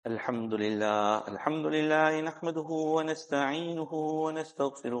الحمد لله نحمده ونستعينه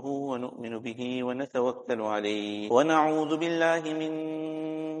ونستغفره ونؤمن به ونتوكل عليه ونعوذ بالله من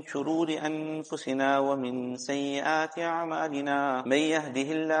شرور أنفسنا ومن سيئات أعمالنا من يهده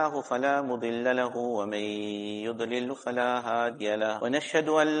الله فلا مضل له ومن يضلل فلا هادي له ونشهد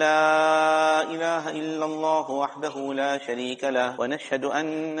أن لا إله إلا الله وحده لا شريك له ونشهد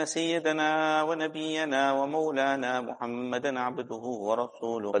أن سيدنا ونبينا ومولانا محمدا عبده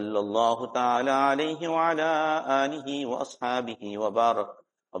ورسوله صلى الله تعالى عليه وعلى آله وأصحابه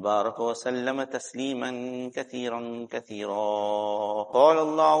وبارك وسلم تسليما كثيرا. قال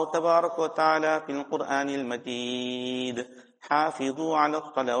الله تبارك وتعالى في القرآن المجيد: حافظوا على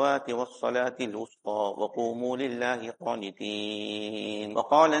الصلوات والصلاة الوسطى وقوموا لله قانتين.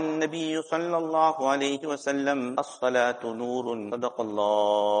 وقال النبي صلى الله عليه وسلم: الصلاة نور.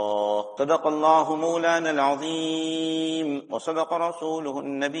 صدق الله مولانا العظيم وصدق رسوله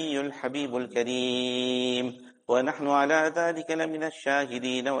النبي الحبيب الكريم ونحن على ذلك لمن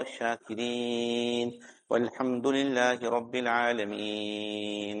الشاهدين والشاكرين والحمد لله رب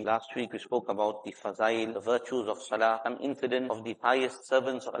العالمين. Last week we spoke about the fazail, the virtues of salah, some incident of the pious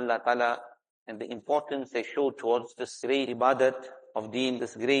servants of Allah Ta'ala and the importance they showed towards this great ibadat of deen,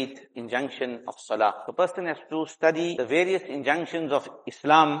 this great injunction of salah. The person has to study the various injunctions of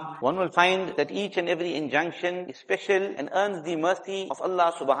Islam. One will find that each and every injunction is special and earns the mercy of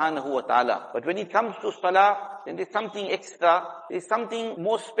Allah subhanahu wa ta'ala. But when it comes to salah, then there's something extra, there's something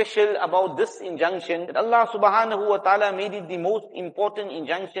more special about this injunction, that Allah subhanahu wa ta'ala made it the most important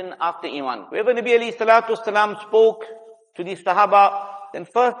injunction after Iman. Whenever Nabi alayhi salatu wasalam spoke to the Sahaba, then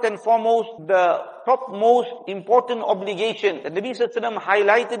first and foremost, the topmost important obligation that Nabi sallallahu alayhi wa sallam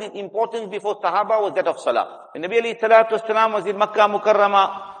highlighted its importance before Sahaba was that of Salah. When Nabi alayhi salatu wasalam was in Makkah Mukarramah,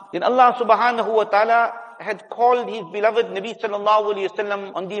 then Allah subhanahu wa ta'ala had called His beloved Nabi sallallahu alayhi wa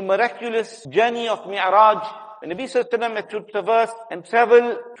sallam on the miraculous journey of Mi'raj. When Nabi sallallahu alayhi wa sallam had to traverse and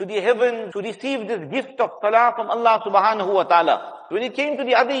travel to the heaven to receive this gift of Salah from Allah subhanahu wa ta'ala. When it came to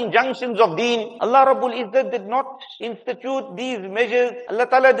the other injunctions of deen, Allah Rabbul Izzat did not institute these measures. Allah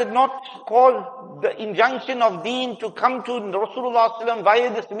Ta'ala did not cause the injunction of deen to come to Rasulullah sallam via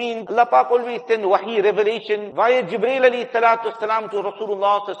this means. Allah Pak always sent wahi, revelation, via Jibreel alayhi salatu salam to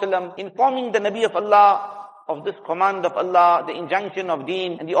Rasulullah sallam, informing the Nabi of Allah of this command of Allah, the injunction of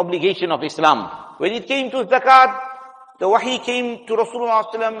deen and the obligation of Islam. When it came to zakat, the wahi came to Rasulullah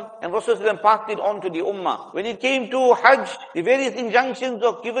sallam and Rasulullah sallam passed it on to the ummah. When it came to hajj, the various injunctions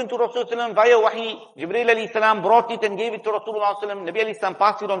were given to Rasulullah sallam via wahi. Jibreel alayhi salam brought it and gave it to Rasulullah sallam. Nabi alayhi salam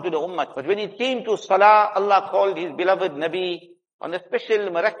passed it on to the ummah. But when it came to salah, Allah called His beloved Nabi on a special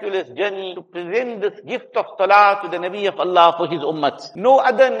miraculous journey to present this gift of salah to the Nabi of Allah for his ummat. No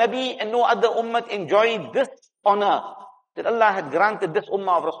other Nabi and no other ummat enjoyed this honor that Allah had granted this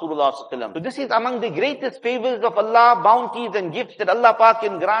ummah of Rasulullah sallallahu alaihi wasallam. So this is among the greatest favors of Allah, bounties and gifts that Allah Pak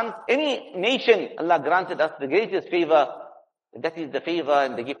can grant any nation. Allah granted us the greatest favor. That is the favor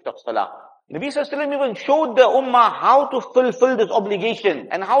and the gift of salah. Nabi sallallahu alaihi wasallam even showed the ummah how to fulfill this obligation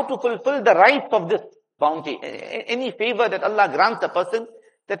and how to fulfill the rights of this bounty. Any favor that Allah grants a person,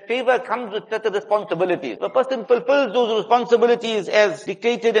 that favor comes with certain responsibilities. If a person fulfills those responsibilities as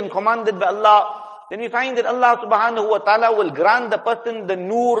dictated and commanded by Allah, then we find that Allah subhanahu wa ta'ala will grant the person the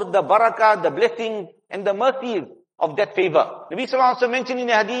nur, the barakah, the blessings and the mercies of that favor. Nabi sallallahu alaihi wasallam mentioned in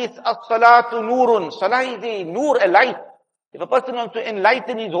the hadith, as-salatu nurun. Salah is a nur, a light. If a person wants to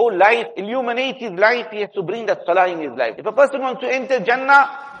enlighten his whole life, illuminate his life, he has to bring that salah in his life. If a person wants to enter Jannah,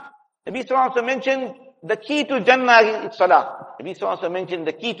 Nabi sallallahu alaihi wasallam mentioned the key to Jannah is salah. Nabi sallallahu alaihi wasallam mentioned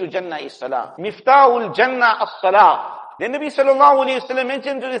the key to Jannah is salah. Miftahul Jannah as-salah. Then Nabi sallallahu alayhi wa sallam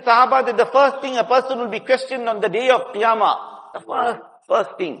mentioned to the Sahaba that the first thing a person will be questioned on the day of Qiyamah, the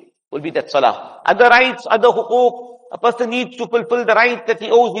first thing will be that salah. Other rights, other huquq, a person needs to fulfill the rights that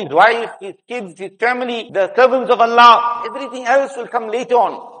he owes his wife, his kids, his family, the servants of Allah. Everything else will come later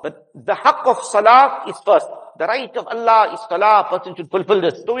on. But the haqq of salah is first. The right of Allah is salah. A person should fulfill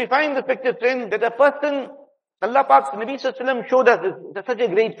this. So we find the respected friend that a person, Allah Pak, Nabi sallallahu alaihi wasallam showed us this, such a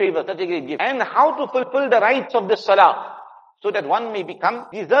great favor, such a great gift. And how to fulfill the rights of this salah, so that one may become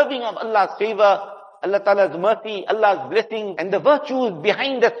deserving of Allah's favor, Allah Ta'ala's mercy, Allah's blessing, and the virtues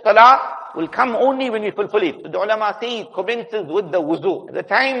behind that salah will come only when we fulfill it. So the ulama say it commences with the wuzu. At the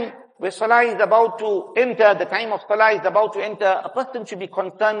time where salah is about to enter, the time of salah is about to enter, a person should be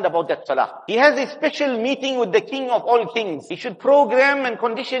concerned about that salah. He has a special meeting with the King of all kings. He should program and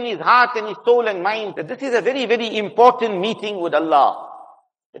condition his heart and his soul and mind that this is a very, very important meeting with Allah.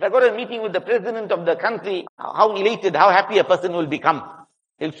 If I got a meeting with the president of the country, how elated, how happy a person will become.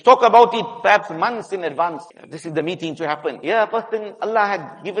 He'll talk about it perhaps months in advance. This is the meeting to happen. Yeah, person, Allah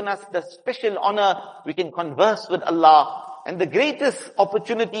had given us the special honor. We can converse with Allah. And the greatest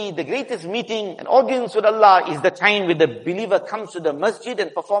opportunity, the greatest meeting and audience with Allah is the time when the believer comes to the masjid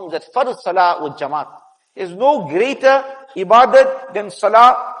and performs that farz salah with jamaat. There's no greater ibadat than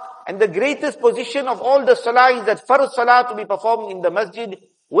salah. And the greatest position of all the salah is that farz salah to be performed in the masjid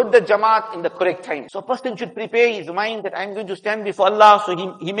with the jamaat in the correct time. So a person should prepare his mind that I'm going to stand before Allah,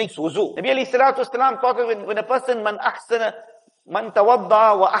 so he makes wuzu. Nabi alayhi salatu wasalam taught us when a person man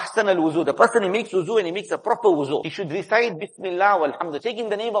tawadda wa ahsana al-wuzu. The person who makes wuzu and he makes a proper wuzu, he should recite Bismillah walhamdulillah, taking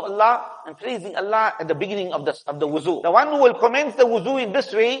the name of Allah and praising Allah at the beginning of the wuzu. The one who will commence the wuzu in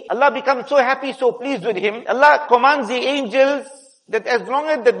this way, Allah becomes so happy, so pleased with him. Allah commands the angels that as long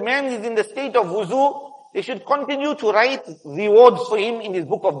as that man is in the state of wuzu, they should continue to write rewards for him in his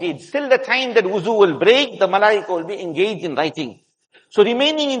book of deeds. Till the time that wuzu will break, the malaika will be engaged in writing. So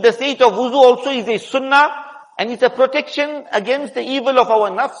remaining in the state of wuzu also is a sunnah, and it's a protection against the evil of our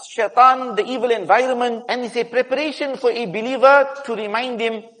nafs, shaitan, the evil environment, and it's a preparation for a believer to remind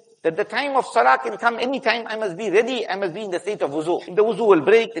him that the time of salah can come anytime. I must be ready, I must be in the state of wuzu. If the wuzu will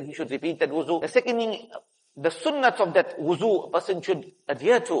break, then he should repeat that wuzu. The second thing, the sunnats of that wuzu, a person should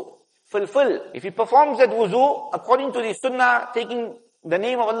adhere to, fulfill. If he performs that wuzu according to the sunnah, taking the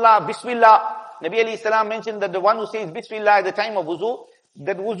name of Allah, Bismillah, Nabi alayhi salam mentioned that the one who says Bismillah at the time of wuzu,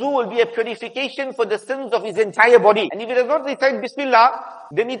 that wuzu will be a purification for the sins of his entire body. And if he does not recite Bismillah,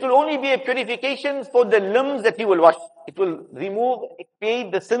 then it will only be a purification for the limbs that he will wash. It will remove,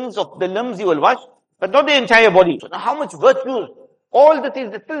 expiate the sins of the limbs he will wash, but not the entire body. So now how much virtue, all that is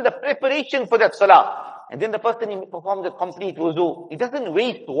still the preparation for that salah. And then the person he performs a complete wuzu. He doesn't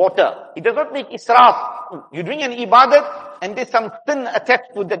waste water. He does not make israf. You doing an ibadat and there's some sin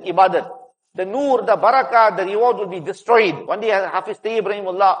attached to that ibadat. The nur, the barakah, the reward will be destroyed. One day Hafiz Tayyib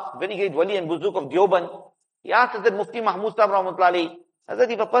Rahimullah, very great wali and buzuk of Deoban, he asked Hazrat Mufti Mahmud Sahib Rahmatullah alayhi,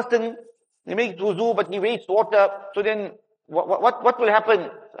 Hazrat, if a person, he makes wuzu but he wastes water, so then what will happen?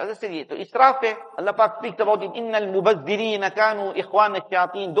 Hazrat said, so israf hai. Allah Pak speaks about it, Innal mubazzirina kanu ikhwan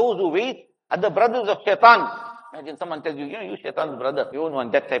ash-shayateen. Those who waste are the brothers of shaitan. Imagine someone tells you, you shaitan's brother. You don't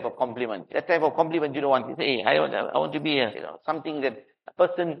want that type of compliment. That type of compliment you don't want. You say, hey, I want to be something that a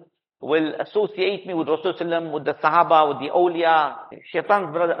person will associate me with Rasulullah, with the Sahaba, with the awliya,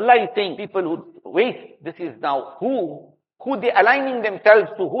 shaitan's brother. Allah is saying people who waste, this is now who they aligning themselves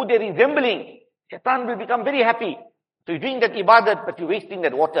to, who they resembling. Shaitan will become very happy. So you're doing that ibadat, but you're wasting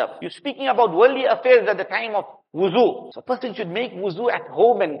that water. You're speaking about worldly affairs at the time of wuzu. So a person should make wuzu at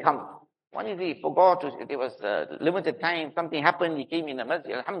home and come. One is he forgot, there was limited time, something happened, he came in the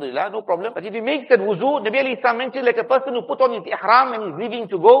masjid, alhamdulillah, no problem. But if he makes that wuzu, Nabi alayhi salam mentioned like a person who put on his ihram and is leaving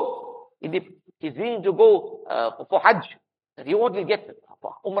to go, he's leaving to go for hajj. The reward will get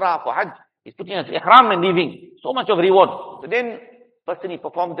for umrah, for hajj. He's putting on his ihram and leaving. So much of reward. So then, person he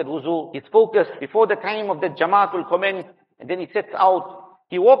performs that wuzu, he's focused before the time of the jamaat will commence, and then he sets out.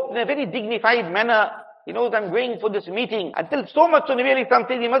 He walks in a very dignified manner. He knows I'm going for this meeting. Until so much so Nabi alayhi salam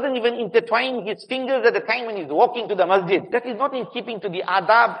says he mustn't even intertwine his fingers at the time when he's walking to the masjid. That is not in keeping to the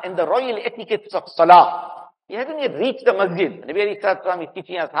adab and the royal etiquettes of salah. He hasn't yet reached the masjid. Nabi alayhi salam is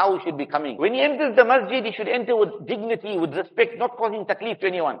teaching us how he should be coming. When he enters the masjid, he should enter with dignity, with respect, not causing taklif to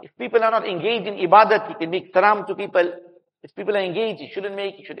anyone. If people are not engaged in ibadat, he can make salam to people. If people are engaged, he should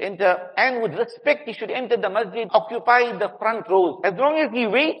enter. And with respect, he should enter the masjid, occupy the front rows. As long as he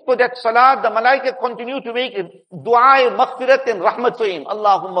waits for that salah, the malaika continue to make dua, maghfirat and rahmat to him.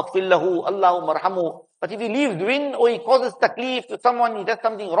 Allahumma ighfir lahu, Allahumma arhamu. But if he leaves doing or he causes taklif to someone, he does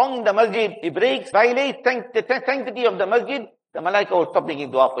something wrong in the masjid, he breaks, violates the sanctity of the masjid, the malaika will stop making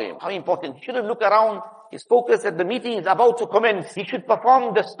dua for him. How important. He shouldn't look around. His focus at the meeting is about to commence. He should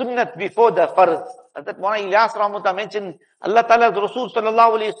perform the sunnat before the farz. As that Mawlana Ilyas Rahmatullah mentioned, Allah Ta'ala's Rasul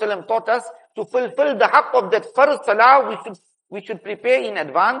Sallallahu Alaihi Wasallam taught us to fulfill the haqq of that farz salah, we should prepare in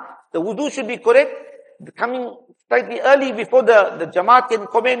advance. The wudu should be correct. Coming slightly early before the jamaat can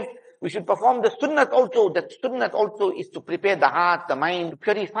commence. We should perform the sunnat also. That sunnat also is to prepare the heart, the mind, to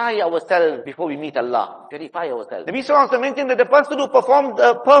purify ourselves before we meet Allah. Purify ourselves. The Nabi also mentioned that the person who performs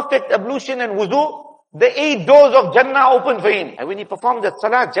the perfect ablution and wudu, the 8 doors of Jannah open for him. And when he performs that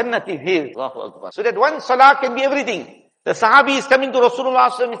salah, Jannah is his. So that one salah can be everything. The Sahabi is coming to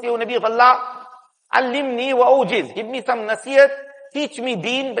Rasulullah and say, O Nabi of Allah, Allimni wa ujiz. Give me some nasiyat, teach me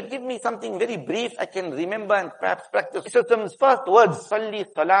deen, but give me something very brief I can remember and perhaps practice. So some first words, Salli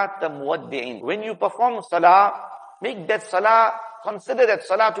salata muwaddi'in. When you perform salah, make that salah, consider that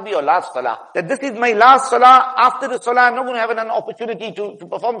salah to be your last salah. That this is my last salah. After the salah, I'm not going to have an opportunity to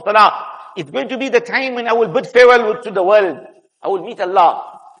perform salah. It's going to be the time when I will bid farewell to the world. I will meet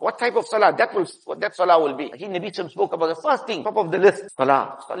Allah. What type of salah? That salah will be. He Nabi spoke about the first thing, top of the list.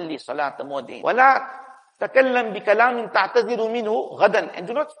 Salah. Salli salat mudin. Wala takallam bi kalamin ta'taziru minhu ghadan. And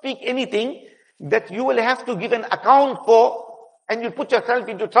do not speak anything that you will have to give an account for, and you put yourself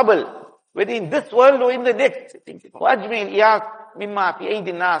into trouble, whether in this world or in the next. وَأَجْمِعِ الْإِيَاكَ مِمَّا فِي أَيْدِ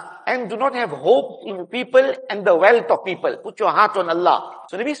النَّاسِ. And do not have hope in people and the wealth of people. Put your heart on Allah.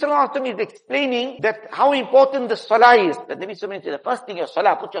 So Nabi Sallallahu Alaihi Wasallam is explaining that how important the salah is. That Nabi Sallallahu Alaihi Wasallam said, the first thing is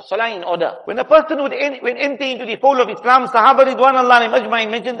salah. Put your salah in order. When a person would enter into the fold of Islam, Sahaba Ridwan Allah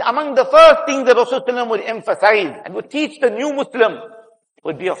Majma'in mentioned, among the first things that Rasulullah would emphasize and would teach the new Muslim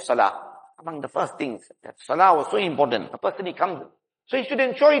would be of salah. Among the first things, that salah was so important. A person he comes, so he should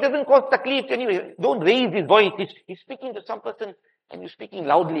ensure he doesn't cause taklif anyway. Don't raise his voice. He's speaking to some person and you're speaking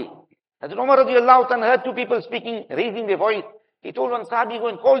loudly. As Umar radiallahu ta'ala heard two people speaking, raising their voice. He told one sahabi, go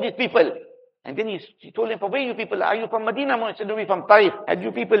and call these people. And then he told them, from where you people? Are you from Medina? He said, no, we're from Taif. Had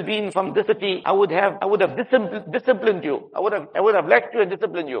you people been from this city, I would have disciplined you. I would have lectured you and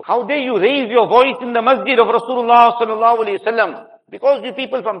disciplined you. How dare you raise your voice in the masjid of Rasulullah sallallahu alayhi wasallam? Because you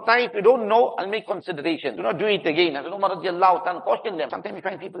people from Taif, you don't know, I'll make consideration. Do not do it again. As Umar radiallahu ta'ala cautioned them. Sometimes we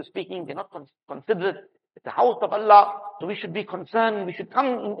find people speaking, they're not considerate. It's the house of Allah, so we should be concerned. We should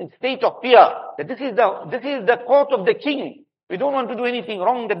come in state of fear that this is the court of the king. We don't want to do anything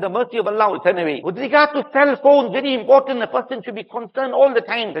wrong, that the mercy of Allah will turn away. With regard to cell phones, very important, a person should be concerned all the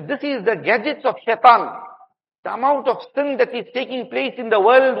time that this is the gadgets of shaitan. The amount of sin that is taking place in the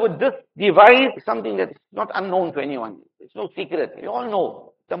world with this device is something that is not unknown to anyone. It's no secret. We all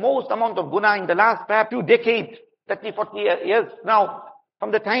know the most amount of guna in the last perhaps few decades, 30, 40 years now,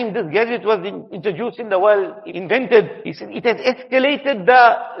 from the time this gadget was introduced in the world, invented, it has escalated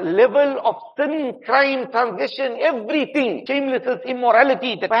the level of sin, crime, transgression, everything, shamelessness,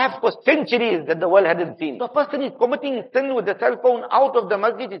 immorality, that perhaps for centuries that the world hadn't seen. So a person is committing sin with the cell phone out of the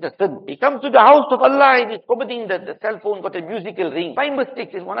masjid, it's a sin. He comes to the house of Allah and is committing the cell phone, got a musical ring. By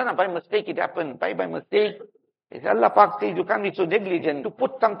mistake, by mistake it happened. By mistake. As Allah Pak says, you can't be so negligent to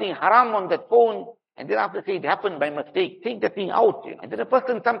put something haram on that phone, and then after say it happened by mistake. Take the thing out. And then a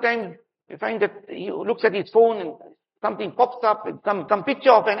person sometimes, you find that he looks at his phone and something pops up, some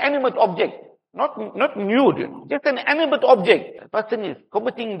picture of an animate object. Not nude, just an animate object. A person is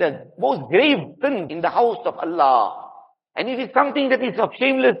committing the most grave sin in the house of Allah. And if it's something that is of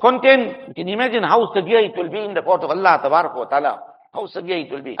shameless content, you can imagine how severe it will be in the court of Allah Tabaraka wa Ta'ala. How severe it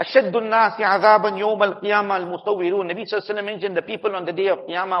will be. أَشَدُّ النَّاسِ عَذَابًا يَوْمَ الْقِيَامَةِ الْمُصَوِّرُونَ. Nabi Sallallahu Alaihi Wasallam mentioned the people on the day of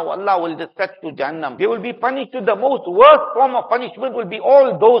Qiyamah, Allah will dispatch to Jahannam. They will be punished to the most worst form of punishment will be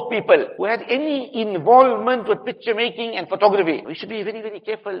all those people who had any involvement with picture making and photography. We should be very, very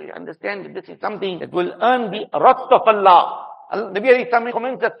careful. Understand that this is something that will earn the wrath of Allah. Nabi Sallallahu Alaihi Wasallam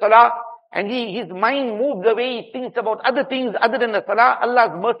comments that salah, and his mind moves away, he thinks about other things other than the salah,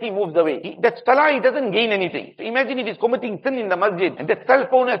 Allah's mercy moves away. That salah, he doesn't gain anything. So imagine if he's committing sin in the masjid, and that cell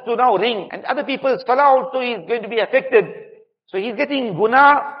phone has to now ring, and other people's salah also is going to be affected. So he's getting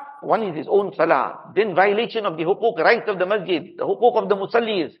guna. One is his own salah, then violation of the hukuk, rights of the masjid, the hukuk of the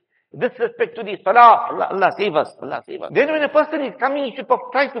musallis, disrespect to the salah. Allah save us. Allah save us. Then when a person is coming, he should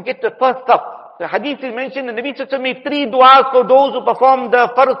try to get the first step. The hadith is mentioned, the Nabi Sallallahu Alaihi Wasallam made 3 du'as for those who perform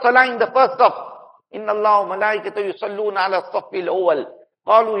the farz salah in the first saf. Inna Allah wa malaikatahu yusalluna ala as-saffi al-awwal.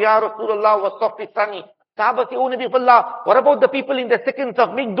 Qalu ya Rasulullah wa as-saffi ath-thani. Sahaba say, oh Nabi of Allah, what about the people in the second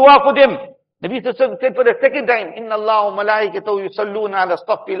saf? Make dua for them. Nabi Sallallahu Alaihi Wasallam said for the second time, Inna Allah wa malaikatahu yusalluna ala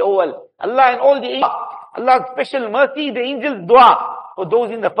as-saffi al-awwal. Allah and all the angels, Allah's special mercy, the angels dua for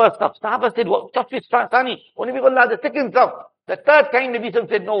those in the first saf. Sahaba said, what? Saffi ath-thani. Oh Nabi of Allah, the second saf. The third time Nabi Sallallahu Alaihi Wasallam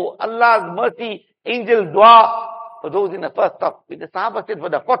said, no, Allah's mercy, angels dua for those in the first saf. With the Sahaba said for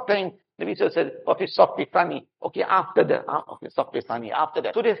the fourth time, Nabi Sallallahu Alaihi Wasallam said, Wafi Saffi Thani. Okay, after that. Saffi Thani, after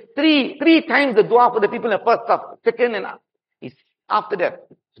that. So there's three times the dua for the people in the first saf. Second and is after that.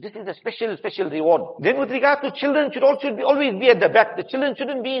 So this is a special reward. Then with regard to children, should always be at the back. The children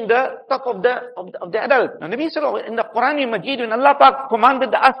shouldn't be in the top of the adult. Now Nabi Sallallahu Alaihi Wasallam, in the Quran Majid, when Allah Ta'ala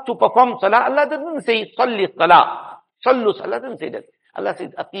commanded us to perform salah, Allah doesn't say, Salli salah. Sallu salah, doesn't say that. Allah says,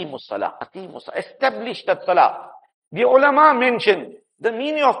 Aqimus salah, establish that salah. The ulama mentioned the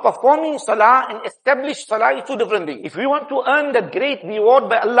meaning of performing salah and establish salah is 2 different things. If we want to earn that great reward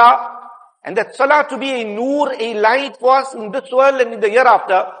by Allah, and that salah to be a nur, a light for us in this world and in the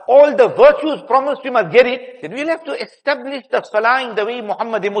hereafter, all the virtues promised we must get it, then we'll have to establish the salah in the way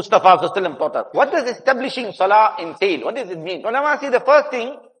Muhammad Mustafa taught us. What does establishing salah entail? What does it mean? Ulama say the first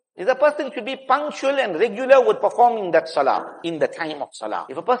thing, is a person should be punctual and regular with performing that salah in the time of salah.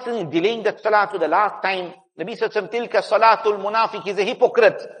 If a person is delaying that salah to the last time, Nabi Sallallahu Alaihi Wasallam, tilka salatul munafiq, is a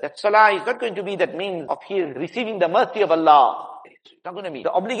hypocrite. That salah is not going to be that means of his receiving the mercy of Allah. It's not going to be.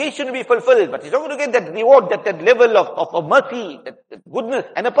 The obligation to be fulfilled, but he's not going to get that reward, that level of mercy, that goodness.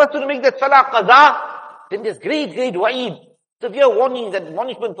 And a person to make that salah qaza, then there's great wa'id. Severe warnings and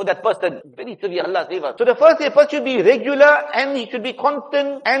punishment for that person. Very severe, Allah save us. So the first, a person should be regular and he should be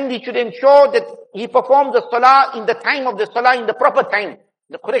constant and he should ensure that he performs the salah in the time of the salah, in the proper time,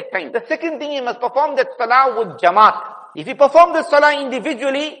 the correct time. The second thing, he must perform that salah with jamaat. If he performs the salah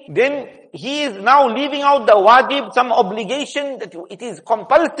individually, then he is now leaving out the wajib, some obligation that it is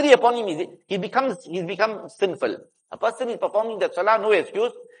compulsory upon him. He's become sinful. A person is performing the salah, no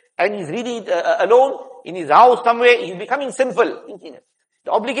excuse, and he's reading it alone in his house somewhere, he's becoming sinful.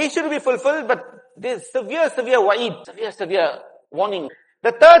 The obligation will be fulfilled, but there's severe wa'id, severe warning.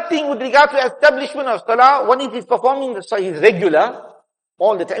 The third thing with regard to establishment of salah, one is he's performing the salah, he's regular,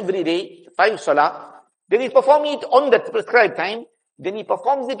 all the time, every day, 5 salah. Then he's performing it on the prescribed time. Then he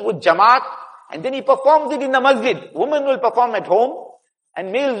performs it with jamaat, and then he performs it in the masjid. Women will perform at home,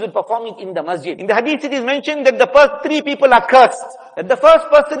 and males will perform it in the masjid. In the hadith it is mentioned that the first 3 people are cursed. That the first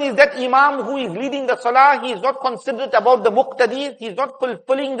person is that imam who is leading the salah, he is not considerate about the muqtadis, he is not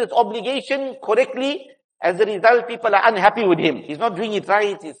fulfilling this obligation correctly. As a result, people are unhappy with him. He's not doing it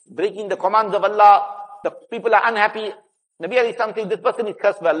right, he's breaking the commands of Allah. The people are unhappy. Nabi alayhi salam says, this person is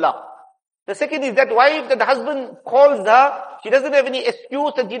cursed by Allah. The second is that wife, that the husband calls her, she doesn't have any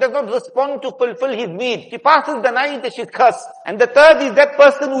excuse and she does not respond to fulfill his need. She passes the night that she's cursed. And the third is that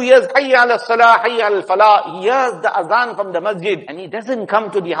person who hears Hayya ala salah, Hayya ala falah. He hears the azan from the masjid and he doesn't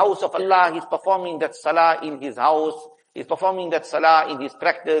come to the house of Allah. He's performing that salah in his house. He's performing that salah in his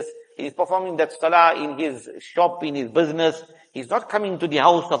practice. He's performing that salah in his shop, in his business. He's not coming to the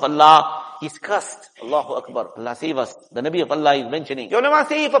house of Allah. He's cursed. Allahu Akbar. Allah save us. The Nabi of Allah is mentioning. The ulama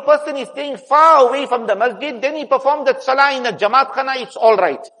say if a person is staying far away from the masjid, then he performs that salah in a jamaat khana, it's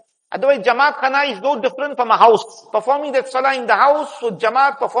alright. Otherwise, jamaat khana is no different from a house. Performing that salah in the house with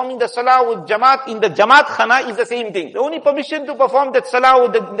jamaat, performing the salah with jamaat in the jamaat khana is the same thing. The only permission to perform that salah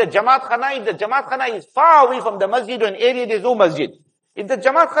with the jamaat khana, if the jamaat khana is far away from the masjid or an area there is no masjid. If the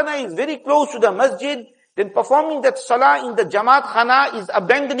jamaat khana is very close to the masjid, then performing that salah in the jamaat khana is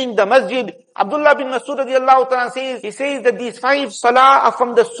abandoning the masjid. Abdullah bin Mas'ud radiallahu ta'ala says, he says that these 5 salah are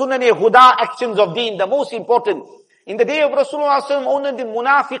from the sunan-e-huda actions of deen, the most important. In the day of Rasulullah sallallahu alaihi wasallam, only the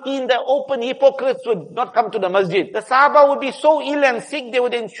munafiqeen, the open hypocrites would not come to the masjid. The Sahaba would be so ill and sick, they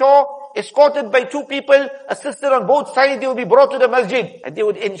would ensure, escorted by 2 people, assisted on both sides, they would be brought to the masjid. And they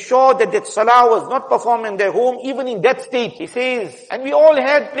would ensure that that salah was not performed in their home, even in that state. He says, and we all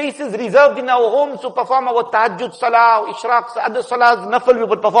had places reserved in our homes to perform our tahajjud salah, ishraq, other salahs, nafil we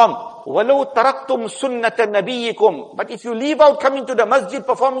would perform. وَلَوْ تَرَقْتُمْ سُنَّةَ نَبِيِّكُمْ. But if you leave out coming to the masjid,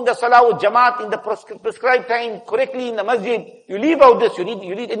 performing the salah with jamaat in the prescribed time, correctly in the masjid, you leave out this, you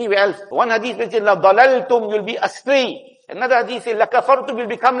need anywhere else. One hadith mentions, لَضَلَلْتُمْ, you'll be astray. Another hadith says, لَكَفَرْتُمْ,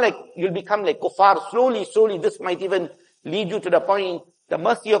 you'll become like kuffar. Slowly, this might even lead you to the point, the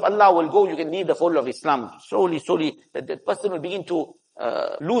mercy of Allah will go, you can leave the fold of Islam. Slowly, that person will begin to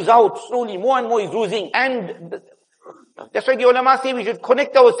lose out. Slowly, more and more is losing. And that's why the ulama say we should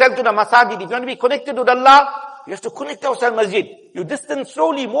connect ourselves to the masajid. If you want to be connected to Allah, you have to connect ourselves to masjid. You distance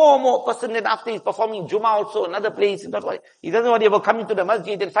slowly, more and more. Person then after he's performing Jummah also, another place, he doesn't want to ever come into the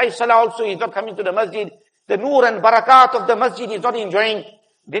masjid. Then 5 salah also, he's not coming to the masjid. The nur and barakat of the masjid he's not enjoying.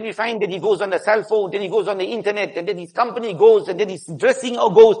 Then you find that he goes on the cell phone, then he goes on the internet, and then his company goes, and then his dressing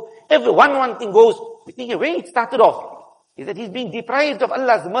goes. Every one thing goes. We think where it started off is that he's being deprived of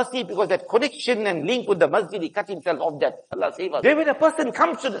Allah's mercy because that connection and link with the masjid, he cut himself off that. Allah save us. Then when a person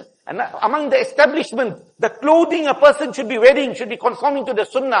comes to among the establishment, the clothing a person should be wearing should be conforming to the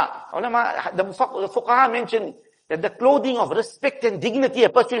sunnah. The fuqaha mentioned that the clothing of respect and dignity a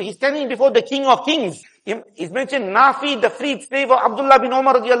person, he's standing before the king of kings. He's mentioned Nafi, the freed slave of Abdullah bin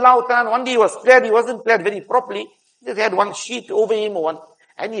Umar radiallahu ta'ala. One day he was clad, he wasn't clad very properly. He just had one sheet over him,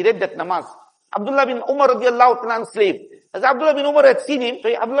 and he read that namaz. Abdullah bin Umar radiallahu ta'ala slave. As Abdullah bin Umar had seen him, so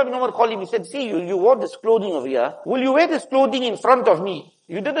Abdullah bin Umar called him, he said, see, you wore this clothing over here. Will you wear this clothing in front of me?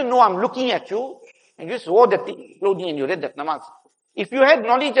 You didn't know I'm looking at you, and you just wore that clothing and you read that namaz. If you had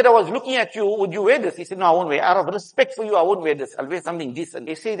knowledge that I was looking at you, would you wear this? He said, no, I won't wear. Out of respect for you, I won't wear this. I'll wear something decent.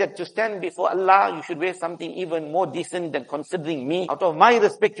 They say that to stand before Allah, you should wear something even more decent than considering me. Out of my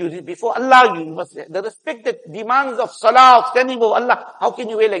respect, before Allah, you must, the respect that demands of salah, of standing before Allah, how can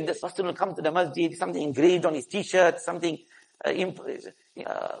you wear like this? Person will come to the masjid, something engraved on his t-shirt, something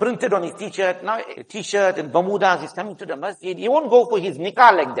printed on his t-shirt. Now a t-shirt and Bermudas, he's coming to the masjid. He won't go for his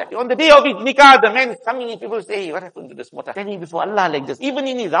nikah like that. On the day of his nikah, the man is coming in, people say, hey, what happened to this mota? Standing before Allah like this. Even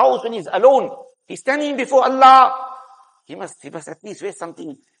in his house when he's alone, he's standing before Allah. He must at least wear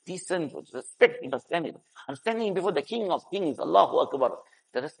something decent, with respect. He must stand it. I'm standing before the King of Kings, Allahu Akbar.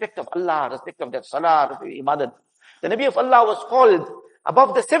 The respect of Allah, respect of that salah, ibadat. The Nabi of Allah was called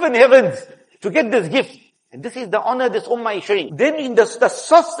above the 7 heavens to get this gift. And this is the honor this ummah is showing. Then in the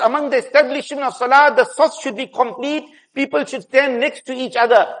safs, among the establishment of salah, the safs should be complete. People should stand next to each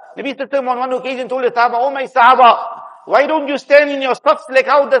other. Nabi Sallallahu Alaihi Wasallam on one occasion told the Sahaba, oh my Sahaba, why don't you stand in your safs like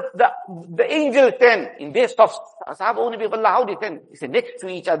how the angels stand in their safs? Sahaba, oh Nabi of Allah, how they stand? He said, next to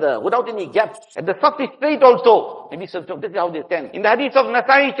each other, without any gaps. And the saf is straight also. Nabi Sallallahu Alaihi Wasallam, this is how they stand. In the hadith of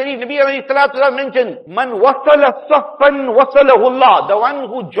Nasai Sharif, Nabi Alayhi Salatu Wasallam mentioned, Man wasala saffan wasalahu Allah. The one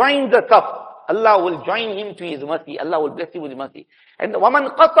who joins the saf, Allah will join him to his mercy. Allah will bless him with his mercy. And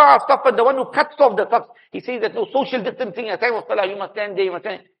وَمَنْ قَطَعَ صَفًّا, the one who cuts off the saf, he says that no social distancing at time of salah, you must stand there, you must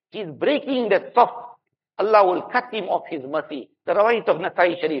stand. He's breaking that saf. Allah will cut him off his mercy. The rawait of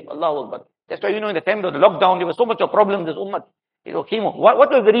Nasai Sharif, Allahu Akbar. That's why in the time of the lockdown, there was so much of problem, this ummah. Came off. What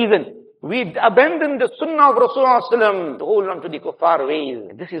was the reason? We abandoned the sunnah of Rasulullah sallam to hold on to the kuffar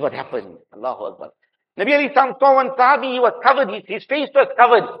ways. This is what happened. Allahu Akbar. Nabi Ali saw one sahabi, he was covered, his face was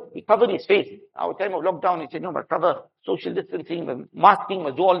covered. He covered his face. Our time of lockdown, he said, no, but cover social distancing, masking,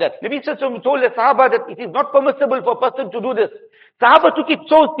 must do all that. Nabi Sallallahu told the Sahaba that it is not permissible for a person to do this. Sahaba took it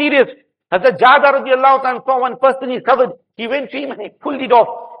so serious. Hazrat Jabir radiallahu ta'ala saw one person is covered. He went to him and he pulled it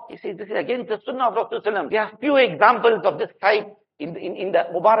off. He said, this is against the sunnah of Rasulullah. There are few examples of this type in the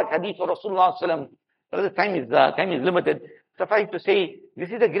Mubarak hadith of Rasulullah sallam. The time is limited. Suffice to say, this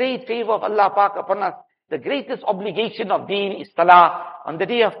is a great favor of Allah Pak upon us. The greatest obligation of deen is salah. On the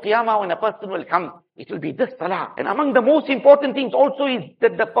day of Qiyamah, when a person will come, it will be this salah. And among the most important things also is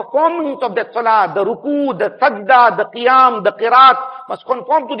that the performance of that salah, the ruku, the sajda, the qiyam, the qiraat, must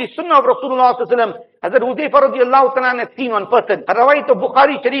conform to the sunnah of Rasulullah sallallahu alaihi wasallam. Hazrat Hudayfa radiallahu ta'ala had seen one person. A rawait of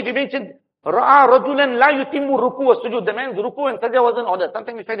Bukhari Sharif, he mentioned, Ra'a rajulan la yutimmu ruku wa sujud. The man's ruku and sajda wasn't ordered.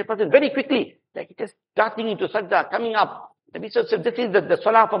 Sometimes you find a person very quickly, like just starting into sajda, coming up. Nabi said, this is the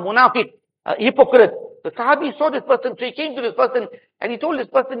salah for munafiq, hypocrite. The Sahabi saw this person, so he came to this person and he told this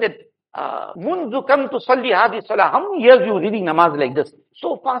person that, Munzu come to salli hadi salah. How many years you reading namaz like this?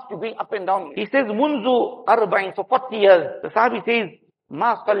 So fast you going up and down. He says, Munzu arba'in, for 40 years. The Sahabi says,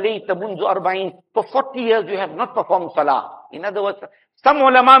 Ma sallayta munzu arba'in. For 40 years you have not performed salah. In other words, some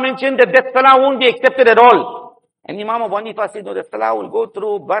ulama mentioned that salah won't be accepted at all. And Imam Abu Hanifa said, no, the salah will go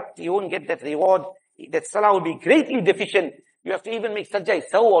through, but you won't get that reward. That salah will be greatly deficient. You have to even make sajjah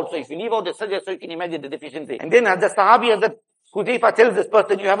saw also. If you leave out the sajjah, so you can imagine the deficiency. And then the Sahabi, Hazrat Hudayfa tells this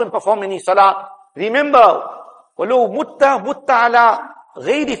person, you haven't performed any salah. Remember, وَلَوْ مُتَّ عَلَىٰ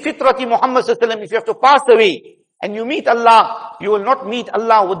غَيْرِ فِطْرَةِ Muhammad sallallahu alaihi wasallam. If you have to pass away and you meet Allah, you will not meet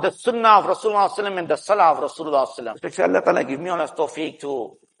Allah with the sunnah of Rasulullah sallallahu alaihi wasallam and the salah of Rasulullah sallallahu alaihi wasallam. So Allah Ta'ala give me all us tawfiq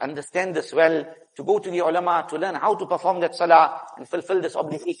to understand this well, to go to the ulama, to learn how to perform that salah and fulfill this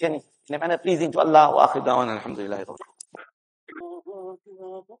obligation in a manner pleasing to Allah. Wa akhir da'wana alhamdulillah.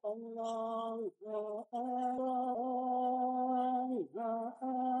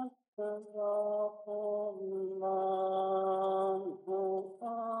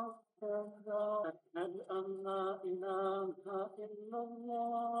 أشهد أن لا إله إلا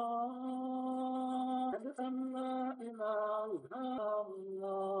الله أشهد أن لا إله إلا الله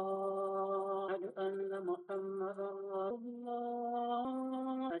أشهد أن محمدا رسول الله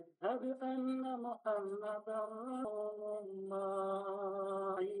أشهد أن محمدا رسول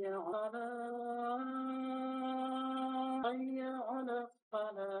الله حي على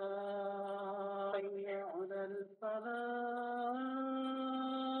الصلاة حي على الفلاح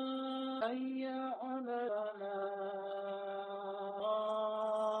حي على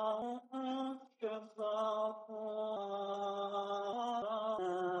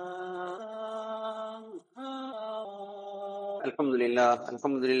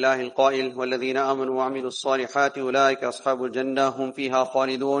الحمد لله القائل والذين آمنوا وعملوا الصالحات أولئك أصحاب الجنة هم فيها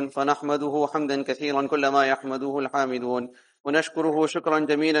خالدون فنحمده حمدا كثيرا كلما يحمده الحامدون ونشكره شكرا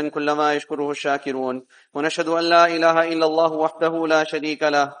جميلا كلما يشكره الشاكرون ونشهد أن لا إله إلا الله وحده لا شريك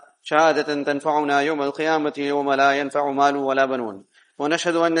له شهادة تنفعنا يوم القيامة يوم لا ينفع مال ولا بنون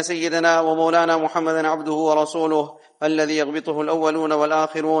ونشهد أن سيدنا ومولانا محمدا عبده ورسوله الذي يغبطه الأولون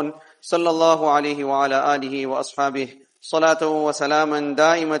والآخرون صلى الله عليه وعلى آله وأصحابه صلاة وسلاما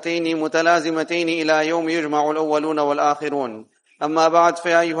دائمتين متلازمتين إلى يوم يجمع الأولون والآخرون أما بعد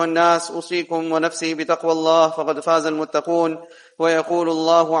فيا أيها الناس أوصيكم ونفسي بتقوى الله فقد فاز المتقون ويقول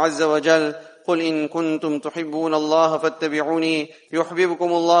الله عز وجل قل إن كنتم تحبون الله فاتبعوني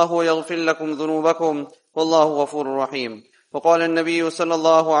يحببكم الله ويغفر لكم ذنوبكم والله غفور رحيم. وقال النبي صلى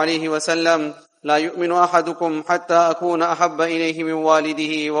الله عليه وسلم: لا يؤمن أحدكم حتى أكون أحب إليه من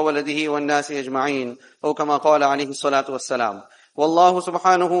والده وولده والناس أجمعين، أو كما قال عليه الصلاة والسلام. والله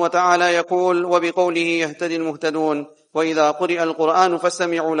سبحانه وتعالى يقول: وبقوله يهتدي المهتدون، وإذا قرئ القرآن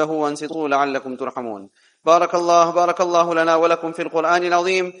فاستمعوا له وانصتوا لعلكم ترحمون. بارك الله لنا ولكم في القرآن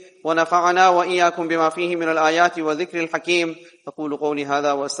العظيم، ونفعنا وإياكم بما فيه من الآيات والذكر الحكيم. أقول قولي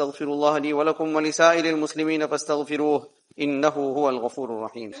هذا وأستغفر الله لي ولكم ولسائر المسلمين فاستغفروه إنه هو الغفور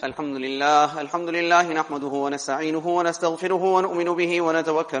الرحيم. الحمد لله نحمده ونستعينه ونستغفره ونؤمن به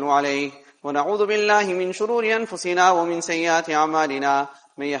ونتوكل عليه، ونعوذ بالله من شرور أنفسنا ومن سيئات أعمالنا.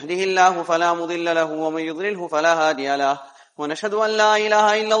 من يهده الله فلا مضل له ومن يضلله فلا هادي له، ونشهد أن لا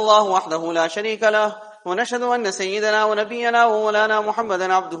إله إلا الله وحده لا شريك له، ونشهد أن سيدنا ونبينا ومولانا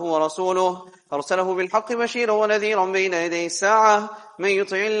محمدا عبده ورسوله، أرسله بالحق بشيرا ونذيرا بين يدي الساعة. من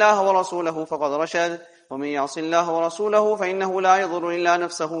يطع الله ورسوله فقد رشد، ومن يعص الله ورسوله فإنه لا يضر إلا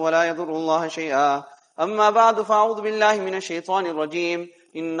نفسه ولا يضر الله شيئا. أما بعد، فأعوذ بالله من الشيطان الرجيم.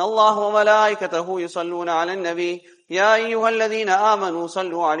 إن الله وملائكته يصلون على النبي، يا أيها الذين آمنوا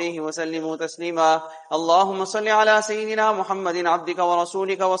صلوا عليه وسلموا تسليما. اللهم صل على سيدنا محمد عبدك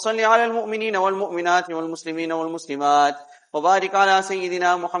ورسولك، وصل على المؤمنين والمؤمنات والمسلمين والمسلمات، وبارك على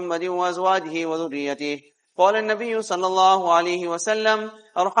سيدنا محمد وأزواجه وذريته. قال النبي صلى الله عليه وسلم: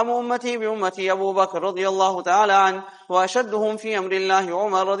 أرحم أمتي بأمتي أبو بكر رضي الله تعالى عنه، وأشدهم في أمر الله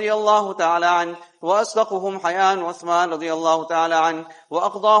عمر رضي الله تعالى عنه، وأصدقهم حياء عثمان رضي الله تعالى عنه،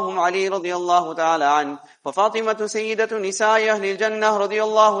 وأقضاهم علي رضي الله تعالى عنه، وفاطمة سيدة نساء أهل الجنة رضي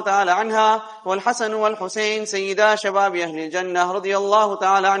الله تعالى عنها، والحسن والحسين سيدا شباب أهل الجنة رضي الله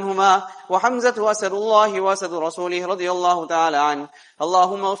تعالى عنهما، وحمزة أسد الله وأسد رسوله رضي الله تعالى عنه.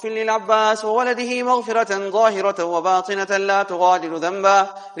 اللهم اغفر للعباس وولده مغفرة ظاهرة وباطنة لا تغادر ذنبا،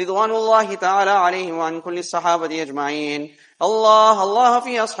 رضوان الله تعالى عليهم وعن كل الصحابة أجمعين. الله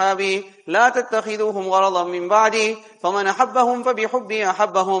في أصحابي، لا تتخذوهم غرضا من بعدي، فمن أحبهم فبحبي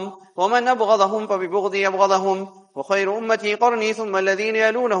أحبهم، ومن أبغضهم فببغضي أبغضهم، وخير أمتي قرني ثم الذين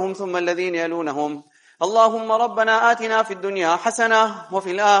يلونهم ثم الذين يلونهم. اللهم ربنا آتنا في الدنيا حسنة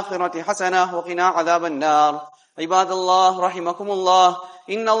وفي الآخرة حسنة وقنا عذاب النار. عباد الله رحمكم الله،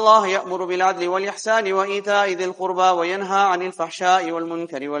 إن الله يأمر بالعدل والإحسان وإيتاء ذي القربى وينهى عن الفحشاء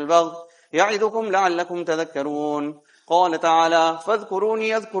والمنكر والبغي، يعظكم لعلكم تذكرون. قال تعالى: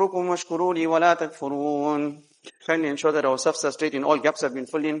 فاذكروني أذكركم واشكروا لي ولا تكفرون. Kindly ensure that our safs are straight and all gaps have been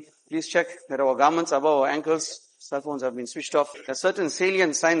filled in. Please check that our garments above our ankles, cell phones have been switched off. There are certain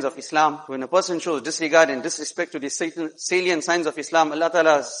salient signs of Islam. When a person shows disregard and disrespect to these salient signs of Islam, Allah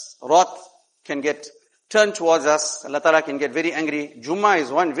Ta'ala's wrath can get turned towards us. Allah Ta'ala can get very angry. Jummah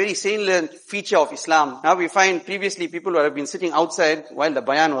is one very salient feature of Islam. Now we find previously people who have been sitting outside while the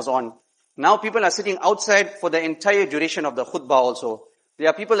bayan was on. Now people are sitting outside for the entire duration of the khutbah also. There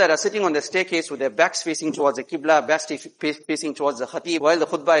are people that are sitting on the staircase with their backs facing towards the Qibla, backs facing towards the Khatib while the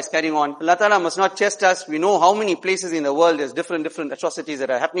khutbah is carrying on. Allah Ta'ala must not test us. We know how many places in the world there's different atrocities that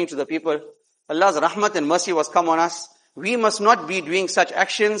are happening to the people. Allah's rahmat and mercy was come on us. We must not be doing such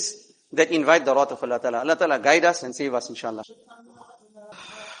actions that invite the wrath of Allah Ta'ala. Allah Ta'ala guide us and save us, inshallah.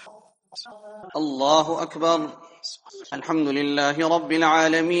 Allahu Akbar. الحمد لله رب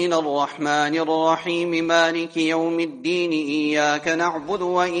العالمين الرحمن الرحيم مالك يوم الدين إياك نعبد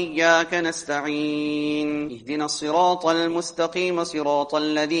وإياك نستعين اهدنا الصراط المستقيم صراط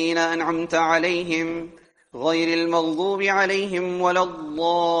الذين أنعمت عليهم غير المغضوب عليهم ولا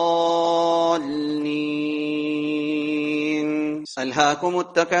الضالين. ألهاكم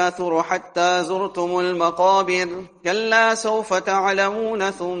التكاثر حتى زرتم المقابر، كلا سوف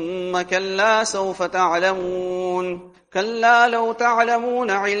تعلمون ثم كلا سوف تعلمون، كلا لو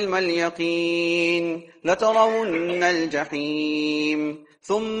تعلمون علم اليقين لترون الجحيم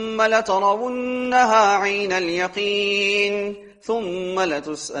ثم لترونها عين اليقين ثم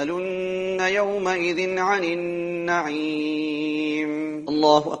لتسألن يومئذ عن النعيم.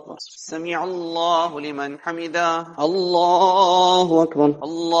 الله أكبر. سمع الله لمن حمده. الله أكبر.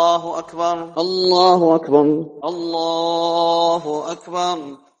 الله أكبر. الله أكبر. الله أكبر.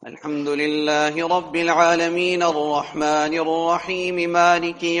 الحمد لله رب العالمين الرحمن الرحيم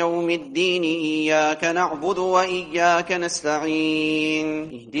مالك يوم الدين إياك نعبد وإياك نستعين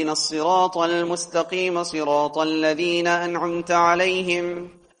اهدنا الصراط المستقيم صراط الذين أنعمت عليهم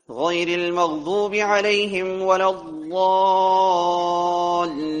غير المغضوب عليهم ولا الضالين.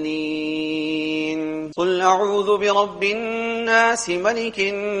 قل أعوذ برب الناس ملك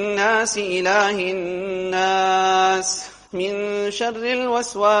الناس إله الناس من شر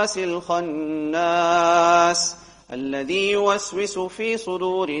الوسواس الخناس الذي يوسوس في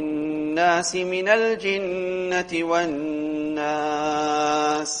صدور الناس من الجنة والناس.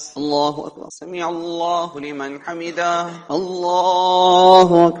 الله أكبر. سمع الله لمن حمده.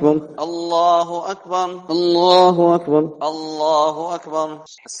 الله أكبر. الله أكبر. الله أكبر. الله أكبر.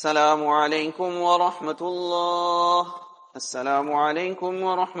 السلام عليكم ورحمة الله. السلام عليكم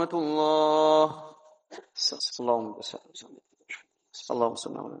ورحمة الله. اللهم صل وسلم. اللهم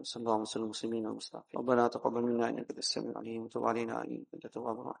صل على المسلمين والمسلمين. ربنا تقبل منا انك انت السميع العليم وتب علينا انك انت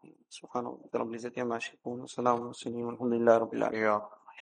التواب الرحيم. سبحان ربك رب العزة عما يصفون وسلام على المرسلين والحمد لله رب العالمين.